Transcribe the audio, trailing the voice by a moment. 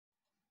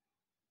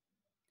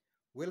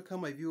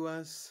Welcome my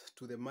viewers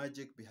to the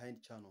Magic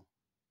Behind channel.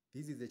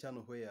 This is the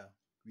channel where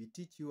we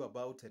teach you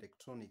about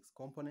electronics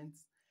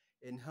components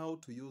and how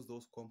to use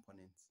those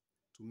components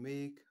to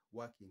make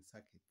working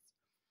circuits.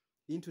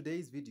 In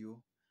today's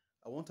video,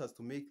 I want us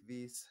to make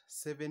this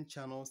 7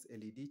 channels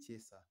LED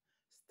chaser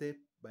step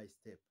by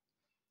step.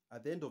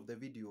 At the end of the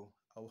video,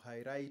 I'll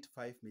highlight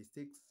 5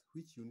 mistakes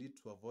which you need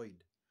to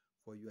avoid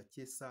for your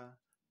chaser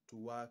to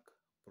work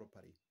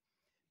properly.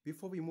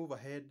 Before we move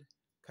ahead,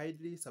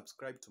 kindly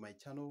subscribe to my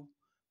channel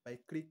by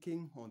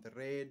clicking on the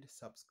red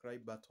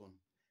subscribe button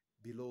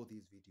below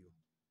this video.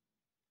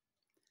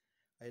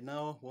 I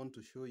now want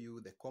to show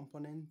you the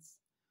components,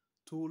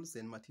 tools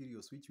and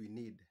materials which we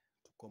need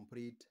to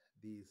complete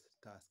this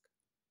task.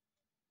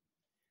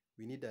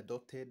 We need a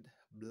dotted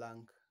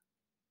blank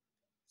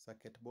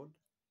circuit board,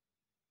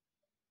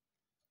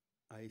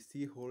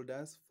 IC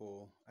holders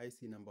for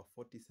IC number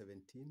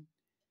 4017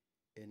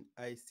 and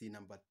IC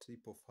number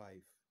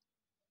 555.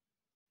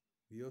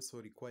 We also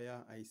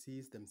require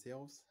ICs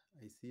themselves,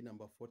 IC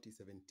number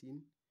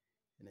 4017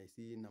 and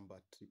IC number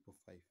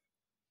 555.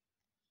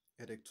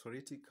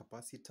 Electrolytic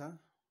capacitor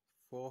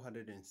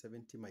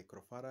 470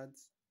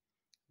 microfarads,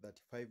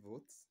 35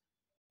 volts.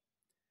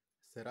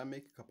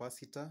 Ceramic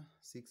capacitor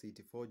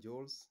 684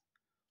 joules,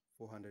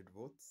 400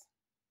 volts.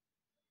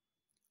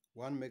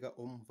 1 mega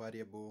ohm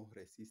variable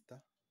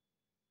resistor.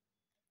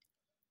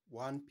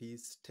 1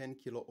 piece 10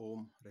 kilo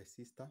ohm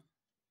resistor.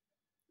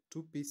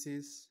 2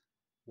 pieces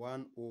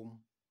 1 ohm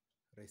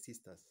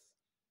resistors.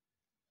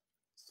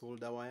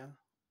 Solder wire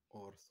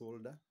or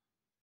solder.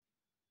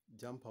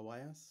 Jumper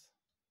wires.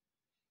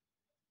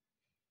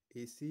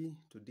 AC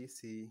to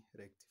DC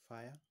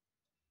rectifier.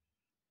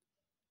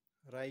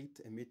 Right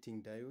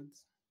emitting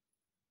diodes.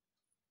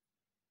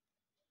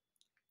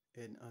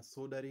 And a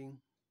soldering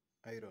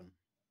iron.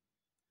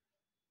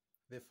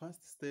 The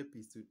first step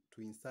is to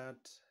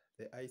insert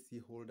the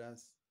IC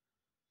holders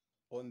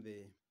on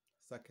the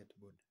circuit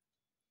board.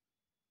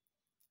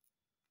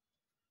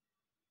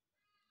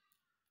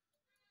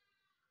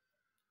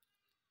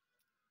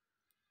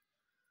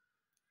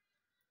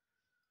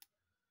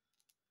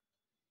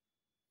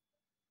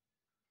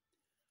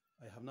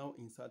 I have now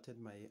inserted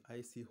my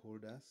IC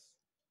holders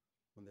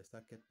on the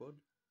circuit board.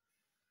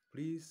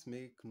 Please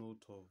make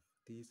note of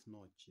these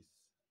notches.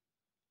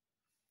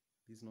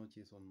 These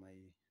notches on my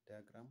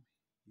diagram.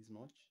 This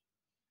notch.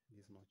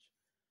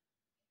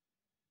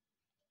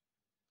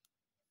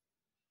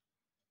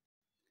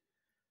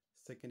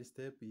 Second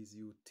step is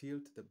you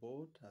tilt the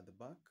board at the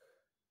back.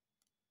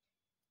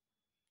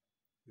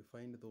 You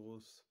find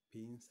those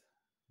pins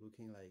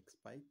looking like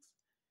spikes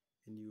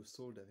and you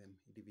solder them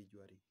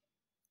individually.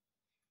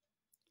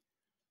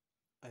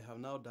 I have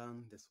now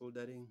done the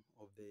soldering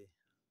of the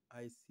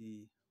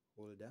IC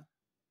holder.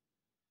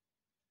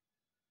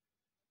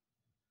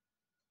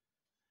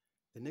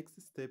 The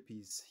next step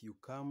is you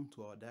come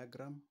to our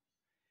diagram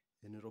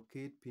and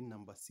locate pin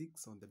number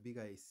 6 on the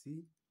bigger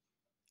IC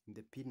and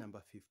the pin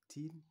number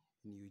 15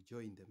 and you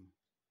join them.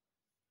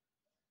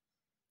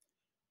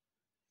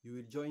 You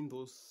will join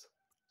those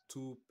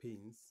 2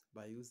 pins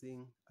by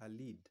using a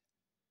lead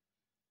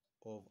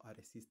of a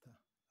resistor,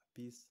 a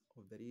piece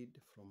of the lead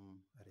from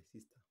a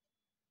resistor.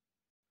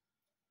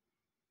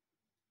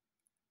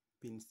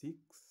 Pin 6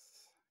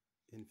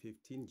 and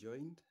 15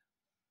 joined.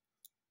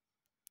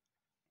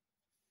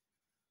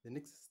 The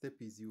next step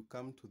is you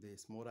come to the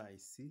smaller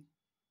IC,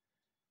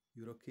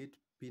 you locate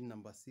pin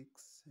number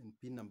 6 and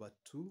pin number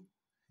 2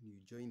 and you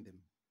join them.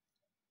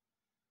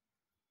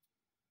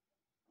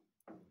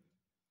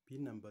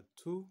 Pin number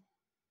 2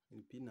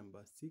 and pin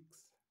number 6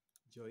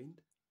 joined.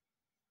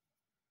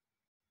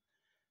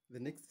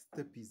 The next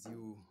step is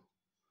you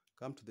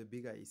come to the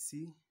bigger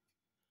IC,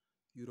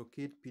 you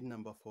locate pin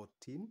number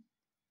 14,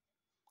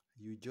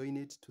 you join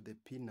it to the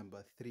pin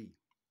number 3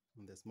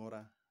 on the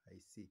smaller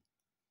IC.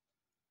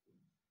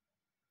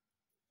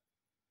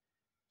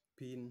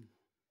 Pin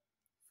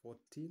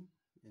 14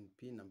 and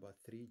pin number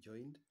 3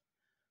 joined.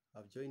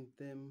 I've joined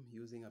them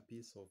using a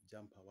piece of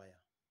jumper wire.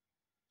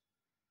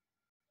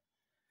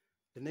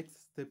 The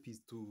next step is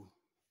to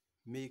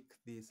make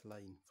this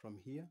line from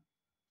here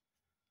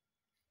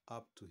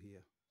up to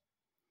here.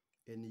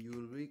 And you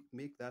will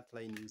make that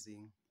line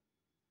using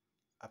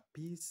a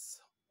piece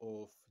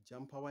of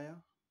jumper wire.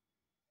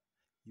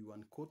 You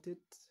uncoat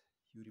it,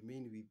 you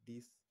remain with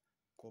this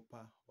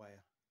copper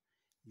wire.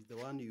 Is the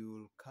one you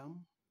will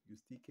come, you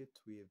stick it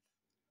with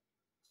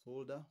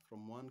solder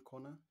from one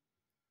corner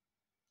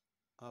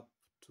up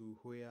to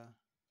where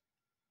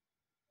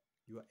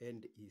your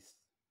end is.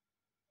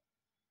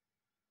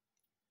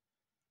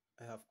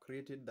 I have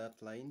created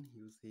that line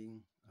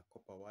using a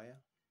copper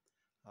wire.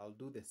 I'll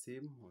do the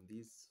same on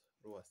this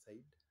lower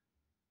side.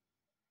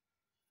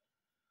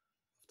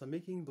 After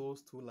making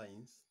those 2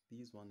 lines,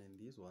 this one and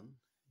this one,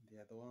 the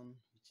other one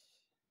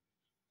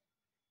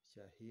which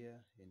are here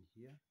and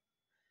here.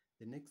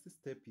 The next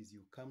step is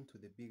you come to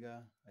the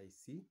bigger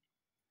IC,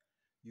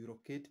 you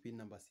locate pin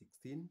number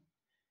 16,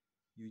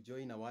 you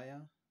join a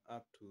wire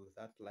up to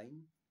that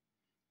line,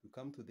 you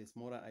come to the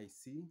smaller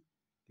IC,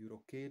 you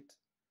locate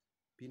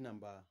pin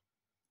number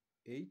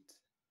 8,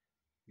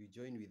 you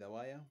join with a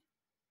wire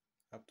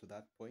up to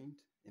that point,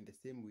 and the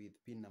same with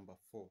pin number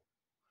 4.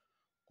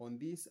 On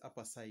this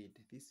upper side,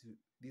 this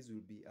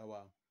will be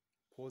our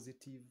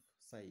positive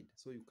side,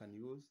 so you can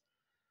use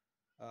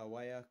a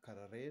wire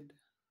color red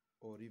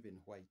or even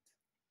white.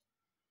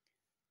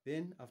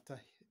 Then after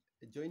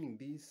joining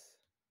these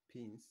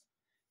pins,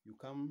 you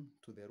come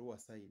to the lower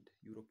side,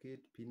 you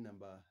locate pin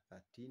number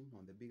 13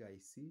 on the big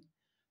IC,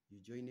 you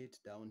join it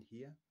down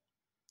here.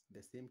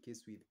 The same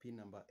case with pin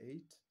number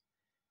 8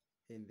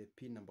 and the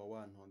pin number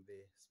 1 on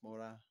the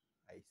smaller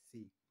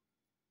IC.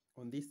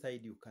 On this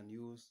side, you can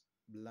use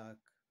black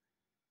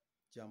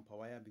jumper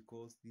wire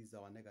because this is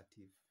our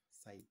negative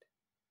side.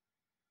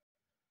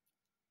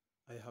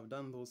 I have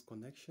done those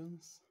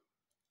connections.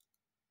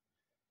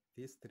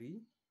 These 3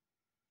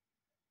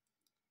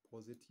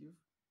 positive,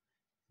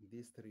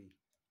 these 3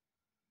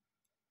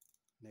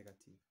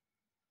 negative.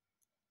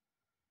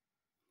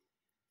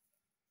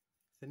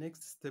 The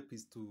next step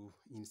is to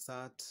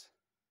insert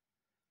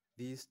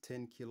this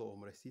 10 kilo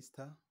ohm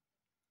resistor,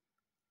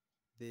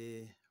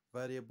 the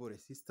variable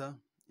resistor,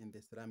 and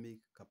the ceramic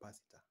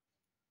capacitor.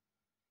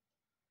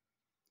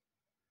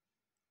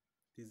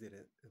 This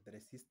is the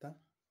resistor.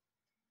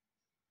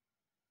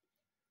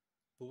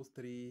 Those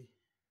 3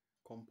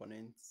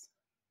 components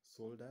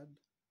soldered.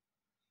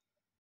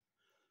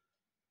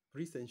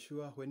 Please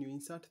ensure when you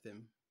insert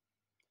them,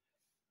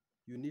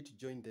 you need to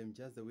join them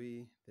just the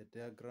way the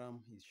diagram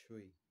is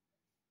showing.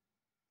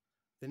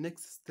 The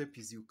next step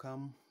is you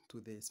come to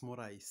the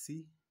smaller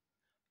IC,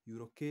 you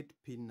locate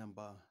pin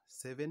number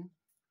 7,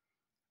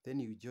 then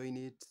you join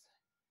it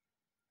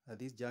at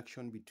this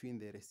junction between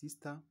the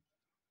resistor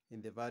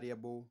and the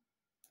variable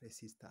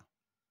resistor.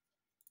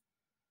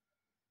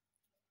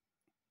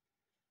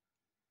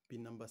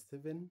 Pin number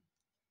 7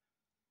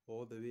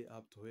 all the way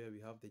up to where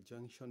we have the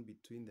junction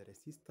between the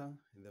resistor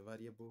and the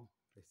variable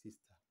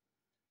resistor.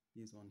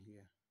 This one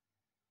here.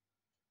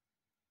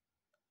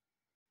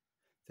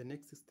 The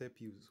next step,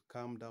 you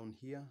come down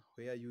here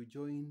where you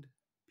joined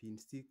pin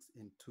 6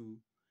 and 2.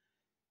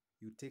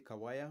 You take a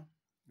wire,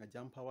 a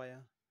jumper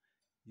wire,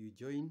 you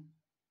join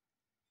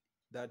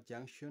that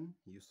junction,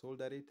 you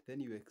solder it, then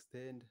you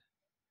extend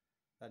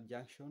that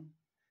junction,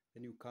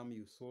 then you come,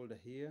 you solder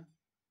here,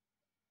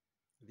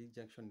 this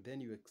junction,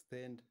 then you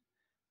extend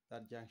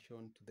that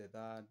junction to the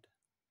 3rd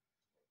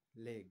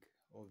leg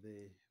of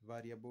the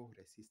variable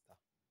resistor.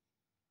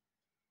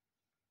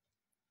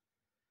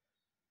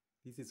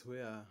 This is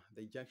where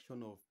the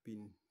junction of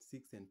pin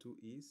 6 and 2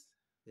 is.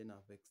 Then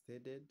I've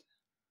extended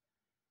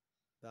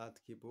that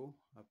cable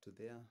up to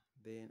there,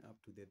 then up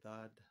to the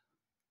 3rd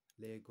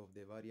leg of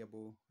the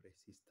variable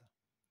resistor.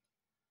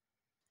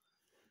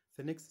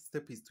 The next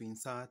step is to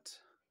insert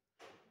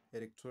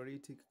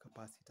electrolytic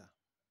capacitor.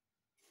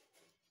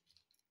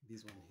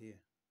 This one here.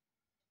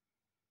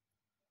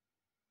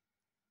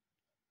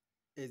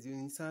 As you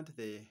insert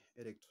the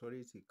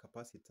electrolytic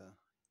capacitor,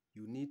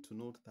 you need to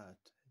note that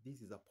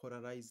this is a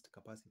polarized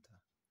capacitor.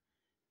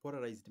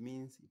 Polarized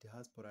means it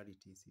has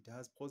polarities. It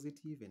has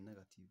positive and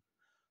negative.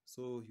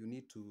 So you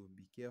need to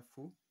be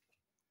careful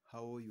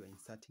how you are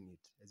inserting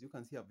it. As you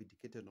can see, I've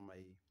indicated on my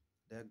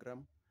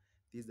diagram,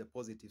 this is the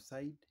positive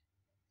side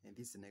and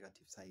this is the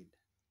negative side.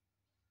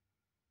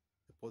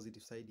 The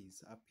positive side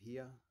is up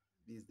here,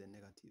 this is the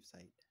negative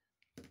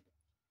side.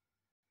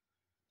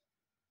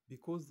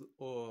 Because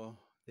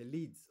the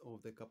leads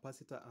of the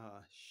capacitor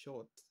are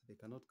short, they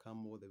cannot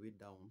come all the way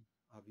down.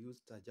 I've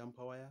used a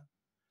jumper wire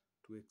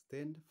to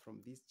extend from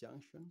this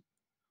junction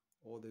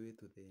all the way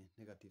to the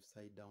negative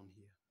side down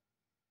here.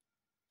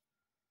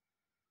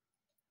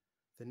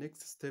 The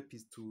next step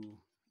is to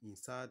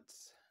insert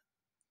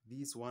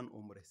this 1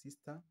 ohm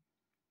resistor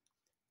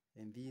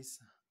and this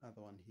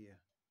other one here.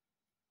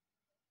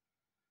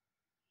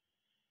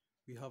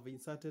 We have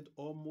inserted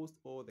almost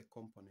all the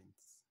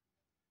components.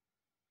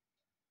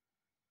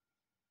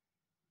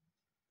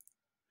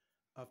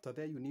 After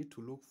that, you need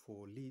to look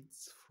for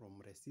leads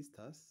from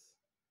resistors.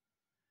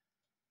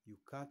 You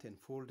cut and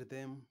fold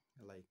them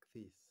like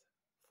this.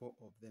 4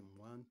 of them,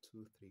 1,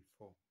 2, 3,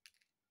 4.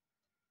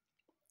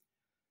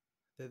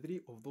 The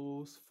 3 of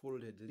those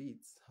folded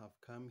leads have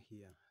come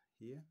here,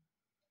 here,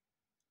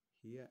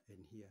 here,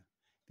 and here.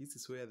 This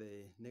is where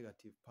the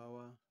negative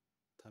power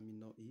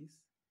terminal is,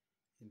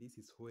 and this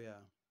is where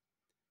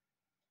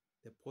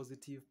the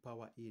positive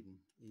power in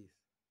is.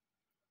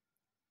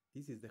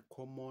 This is the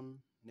common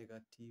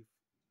negative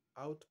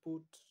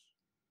output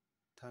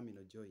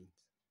terminal joint.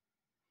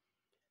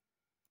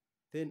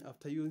 Then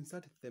after you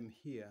insert them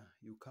here,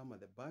 you come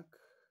at the back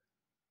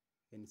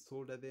and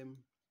solder them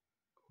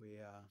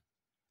where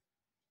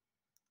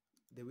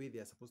the way they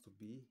are supposed to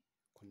be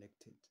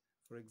connected.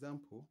 For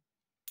example,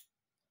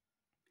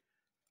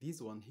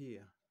 this one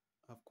here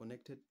I've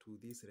connected to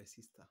this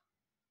resistor.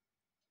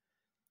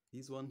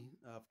 This one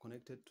I've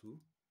connected to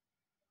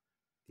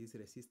this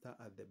resistor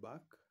at the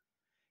back,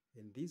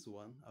 and this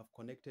one I've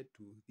connected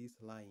to this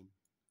line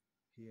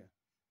here.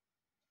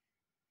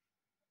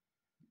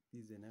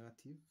 This is a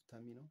negative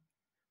terminal.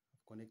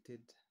 I've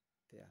connected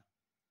there.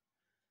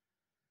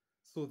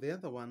 So the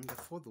other one, the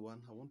fourth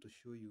one, I want to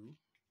show you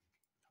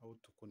how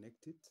to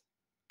connect it.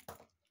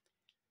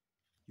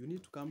 You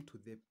need to come to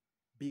the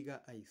bigger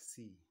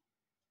IC.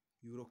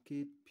 You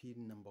locate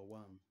pin number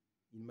 1.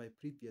 In my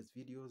previous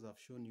videos, I've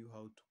shown you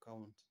how to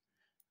count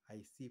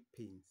IC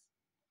pins.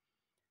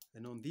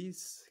 And on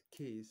this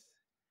case,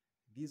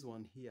 this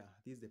one here,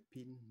 this is the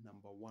pin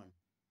number 1.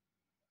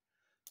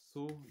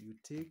 So you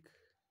take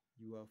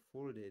your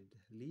folded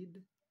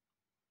lead,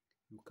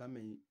 you come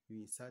and you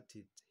insert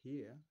it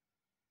here.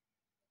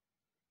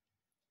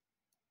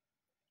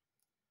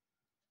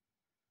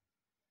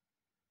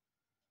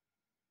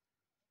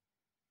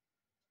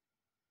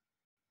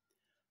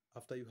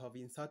 After you have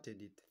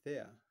inserted it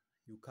there,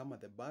 you come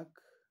at the back,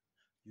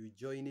 you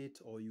join it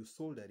or you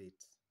solder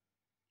it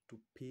to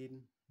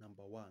pin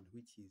number 1,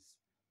 which is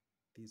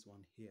this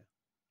one here.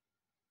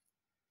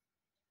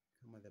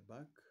 Come at the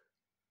back,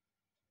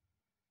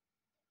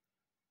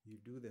 you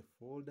do the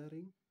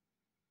foldering.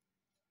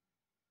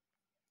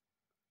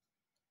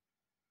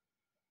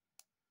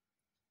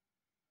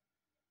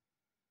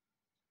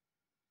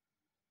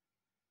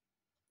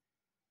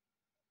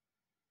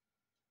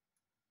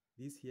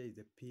 This here is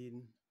the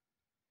pin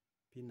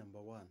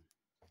number 1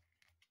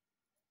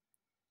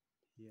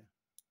 here.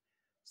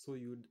 So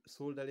you'd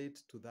solder it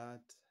to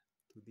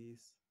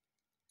this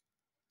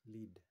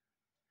lead.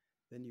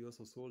 Then you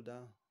also solder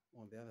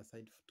on the other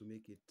side to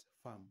make it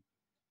firm.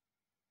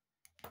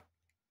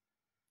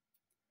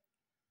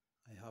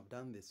 I have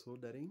done the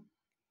soldering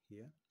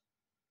here.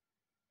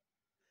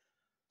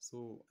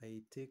 So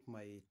I take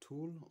my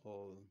tool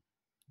or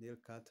nail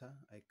cutter,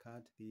 I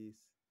cut these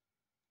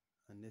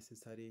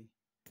unnecessary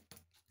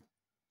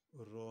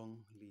wrong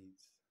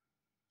leads.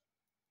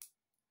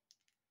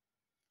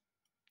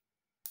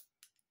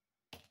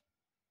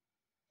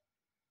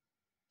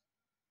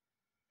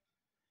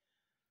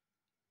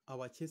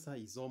 Our chaser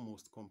is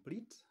almost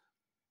complete.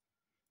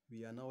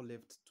 We are now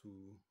left to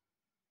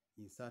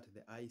insert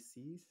the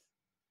ICs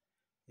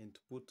and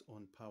put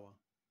on power.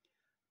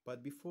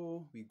 But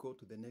before we go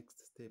to the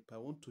next step, I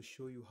want to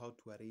show you how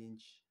to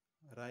arrange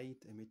right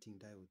emitting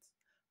diodes.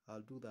 I'll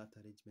do that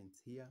arrangement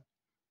here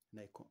and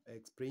I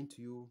explain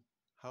to you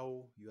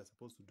how you are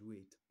supposed to do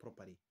it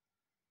properly.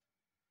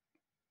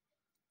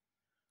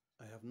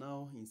 I have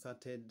now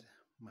inserted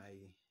my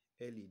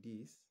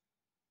LEDs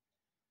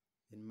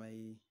in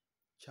my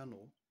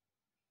channel,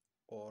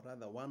 or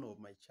rather one of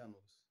my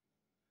channels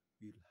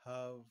will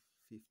have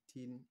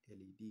 15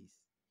 LEDs.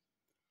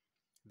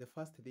 The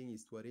first thing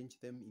is to arrange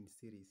them in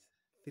series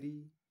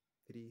 3,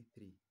 3,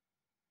 3.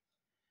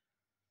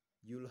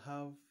 You'll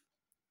have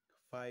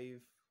 5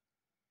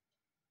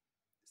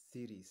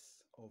 series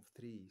of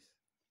 3s.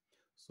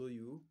 So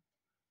you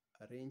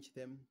arrange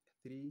them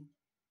 3,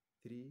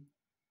 3,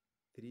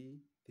 3,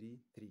 3,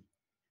 3.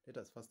 Let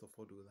us first of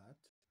all do that.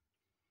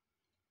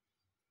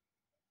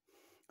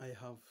 I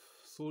have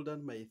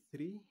soldered my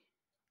 3,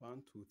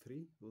 1, 2,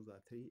 3. Those are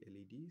 3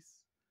 LEDs.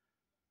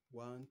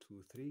 1,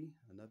 2, 3,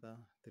 another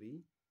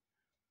 3.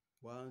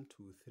 1,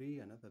 2, 3,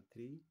 another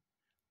 3.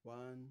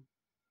 1,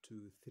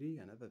 2, 3,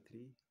 another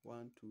 3.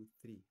 1, 2,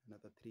 3,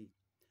 another 3.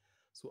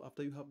 So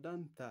after you have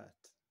done that,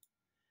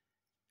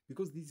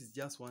 because this is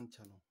just one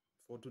channel,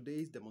 for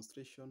today's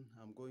demonstration,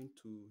 I'm going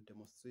to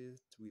demonstrate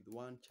with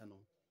one channel.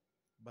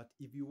 But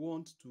if you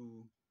want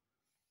to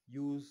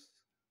use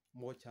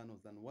more channels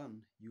than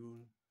one,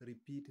 you'll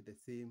repeat the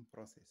same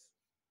process.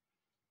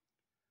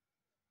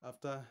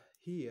 After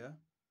here,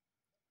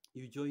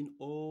 you join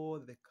all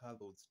the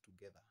cathodes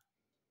together.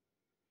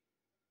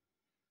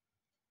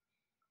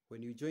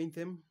 When you join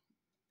them,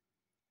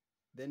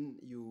 then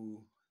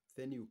you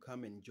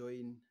come and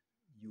join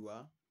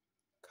your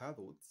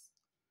cathodes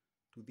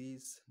to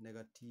this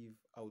negative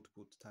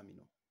output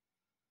terminal.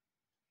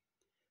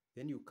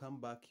 Then you come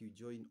back, you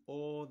join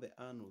all the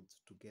anodes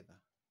together.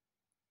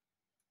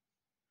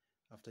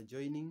 After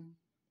joining,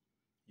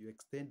 you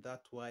extend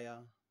that wire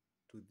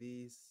to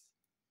this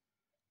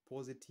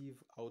positive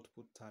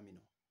output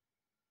terminal.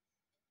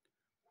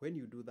 When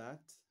you do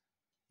that,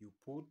 you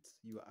put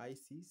your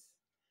ICs,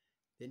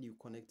 then you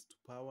connect to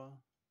power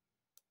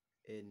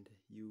and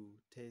you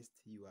test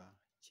your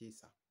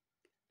chaser.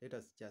 Let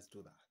us just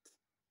do that.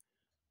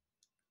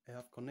 I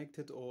have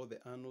connected all the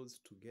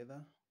anodes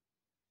together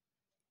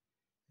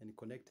and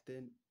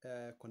connected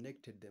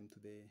them to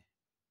the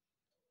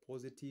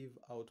positive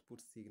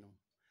output signal.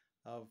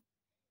 I've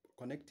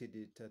connected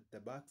it at the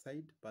back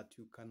side, but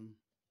you can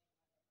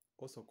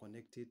also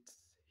connect it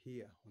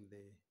here on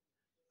the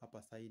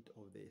upper side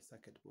of the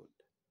circuit board.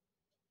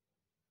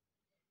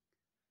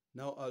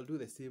 Now I'll do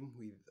the same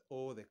with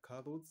all the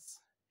cathodes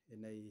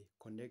and I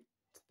connect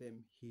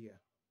them here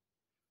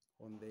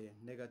on the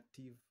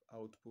negative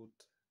output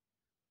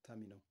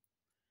terminal.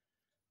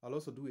 I'll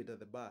also do it at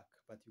the back,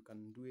 but you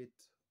can do it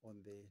on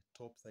the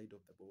top side of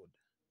the board.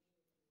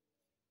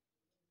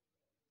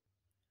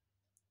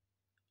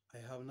 I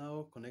have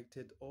now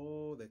connected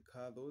all the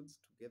cathodes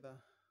together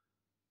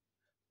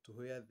to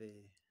where the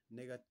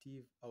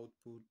negative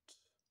output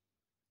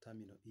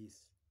terminal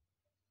is.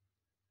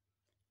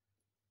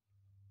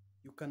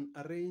 You can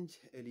arrange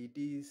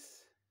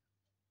LEDs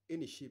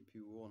any shape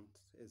you want,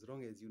 as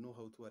long as you know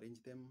how to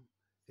arrange them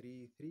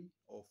 3-3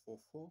 or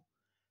 4-4.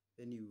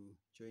 Then you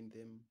join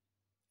them,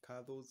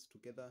 cathodes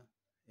together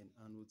and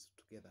anodes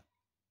together.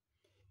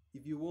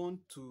 If you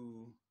want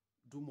to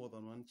do more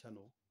than one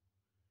channel,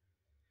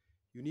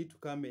 you need to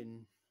come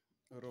and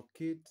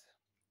rotate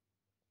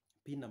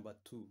pin number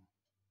 2.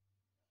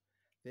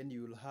 Then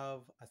you will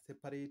have a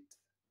separate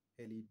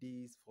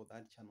LEDs for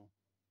that channel.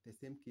 The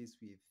same case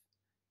with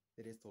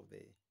the rest of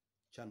the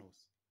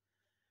channels.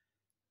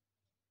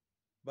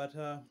 But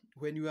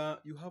when you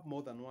have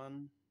more than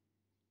one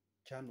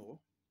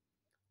channel,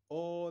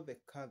 all the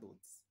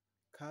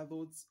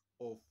cathodes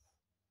of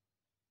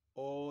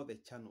all the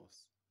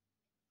channels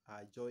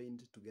are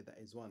joined together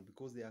as one,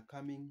 because they are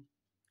coming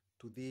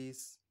to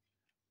this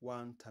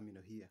one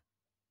terminal here.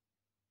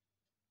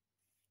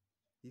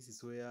 This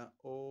is where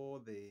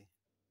all the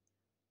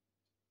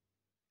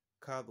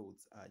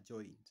cathodes are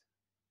joined.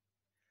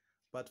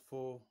 But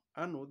for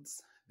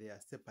anodes, they are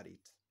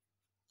separate.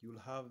 You'll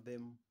have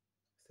them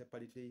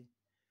separately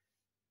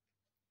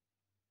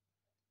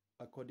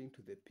according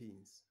to the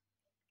pins.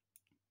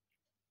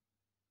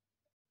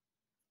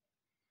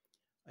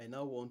 I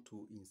now want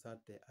to insert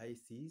the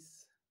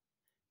ICs.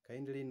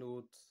 Kindly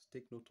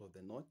take note of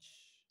the notch,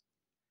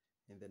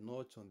 and the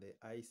notch on the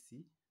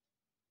IC,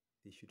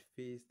 they should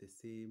face the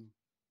same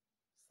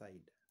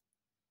side.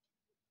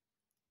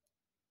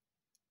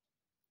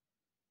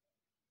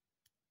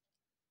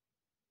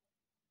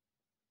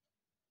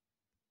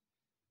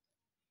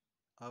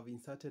 I've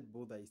inserted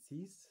both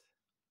ICs.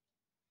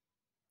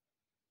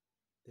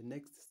 The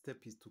next step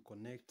is to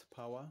connect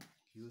power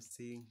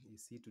using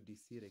AC to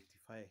DC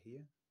rectifier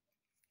here,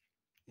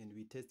 and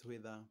we test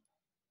whether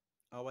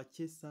our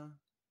chaser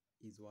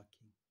is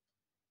working.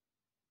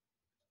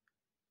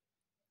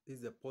 This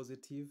is a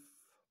positive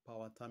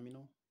power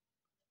terminal.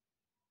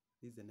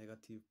 This is a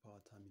negative power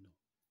terminal.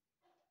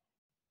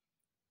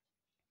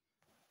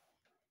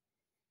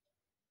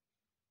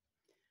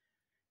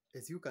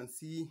 As you can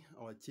see,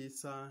 our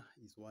chaser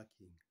is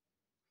working.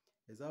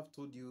 As I've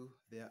told you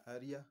there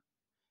earlier,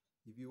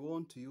 if you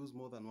want to use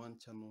more than one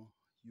channel,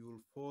 you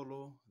will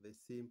follow the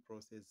same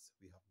process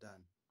we have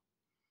done.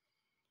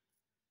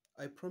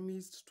 I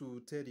promised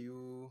to tell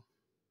you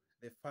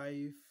the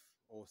 5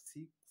 or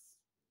 6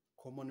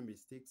 common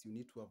mistakes you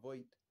need to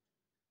avoid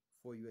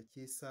for your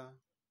chaser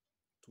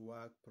to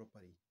work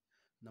properly.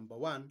 Number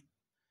 1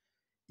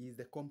 is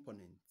the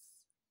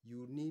components.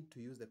 You need to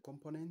use the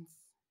components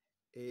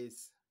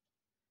as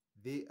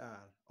they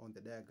are on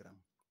the diagram.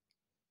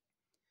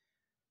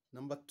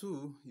 Number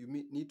 2, you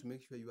need to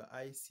make sure your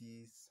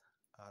ICs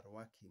are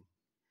working.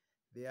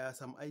 There are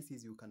some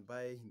ICs you can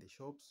buy in the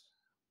shops,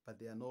 but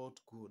they are not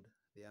good.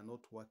 They are not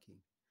working.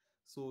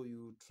 So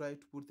you try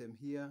to put them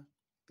here,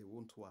 they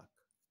won't work.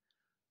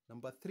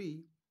 Number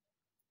 3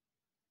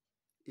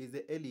 is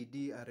the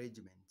LED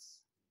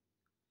arrangements.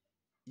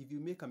 If you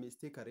make a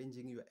mistake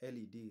arranging your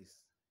LEDs,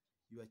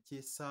 your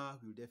chaser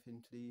will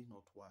definitely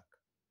not work.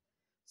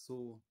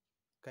 So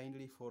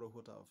kindly follow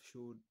what I've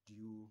showed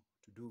you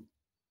to do.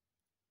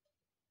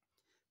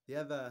 The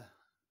other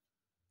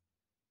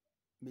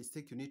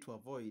mistake you need to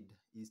avoid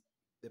is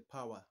the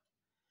power.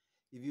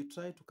 If you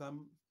try to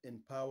come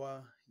and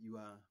power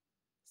your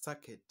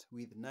circuit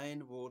with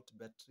 9-volt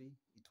battery,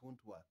 it won't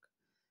work.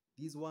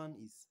 This one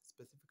is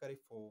specifically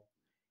for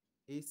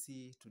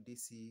AC to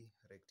DC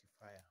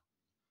rectifier.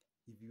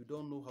 If you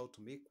don't know how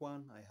to make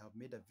one, I have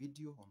made a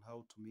video on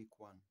how to make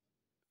one.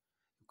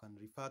 You can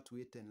refer to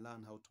it and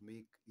learn how to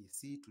make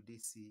AC to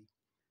DC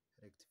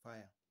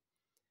rectifier.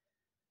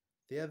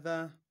 The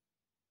other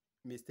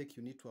mistake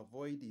you need to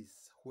avoid is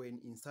when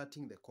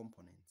inserting the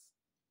components.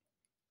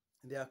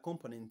 There are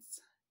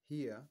components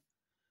here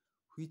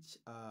which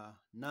are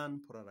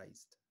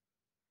non-polarized.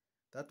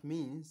 That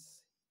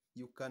means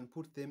you can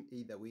put them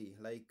either way,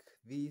 like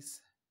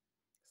this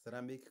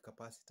ceramic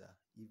capacitor.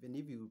 Even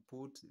if you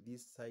put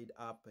this side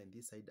up and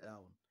this side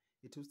down,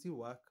 it will still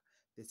work.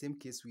 The same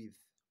case with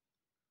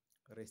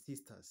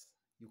resistors.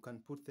 You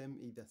can put them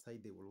either side,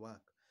 they will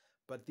work.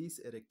 But this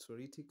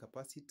electrolytic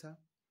capacitor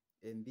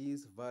and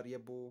this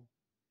variable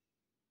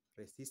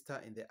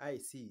resistor and the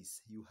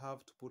ICs, you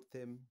have to put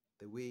them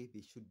the way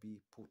they should be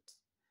put.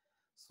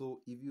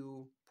 So if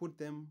you put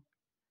them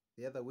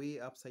the other way,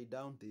 upside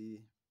down,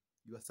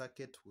 your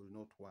circuit will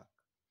not work.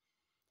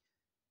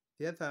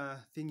 The other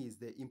thing is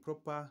the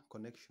improper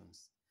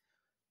connections.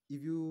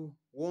 If you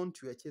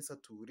want your chaser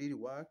to really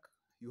work,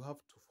 you have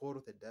to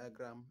follow the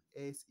diagram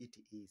as it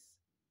is.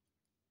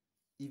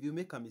 If you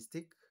make a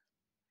mistake,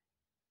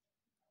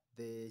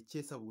 the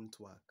chaser won't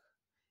work.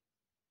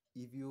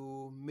 If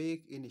you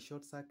make any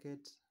short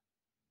circuit,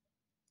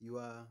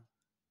 your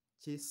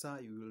chaser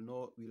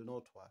will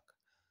not work.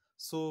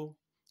 So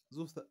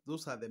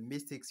those are the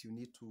mistakes you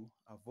need to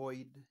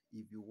avoid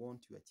if you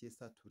want your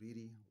chaser to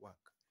really work.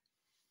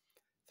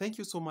 Thank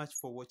you so much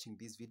for watching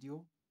this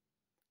video.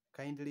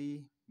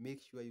 Kindly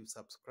make sure you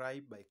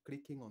subscribe by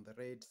clicking on the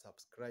red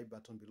subscribe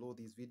button below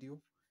this video.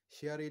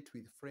 Share it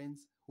with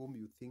friends whom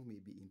you think may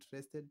be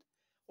interested.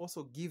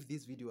 Also give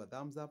this video a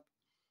thumbs up,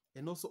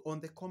 and also on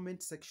the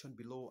comment section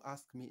below,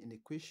 ask me any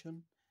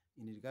question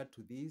in regard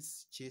to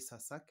this chaser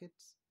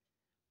circuit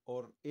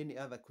or any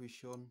other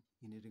question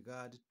in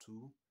regard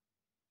to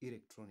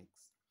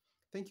electronics.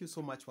 Thank you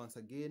so much once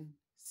again.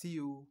 See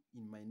you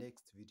in my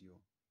next video.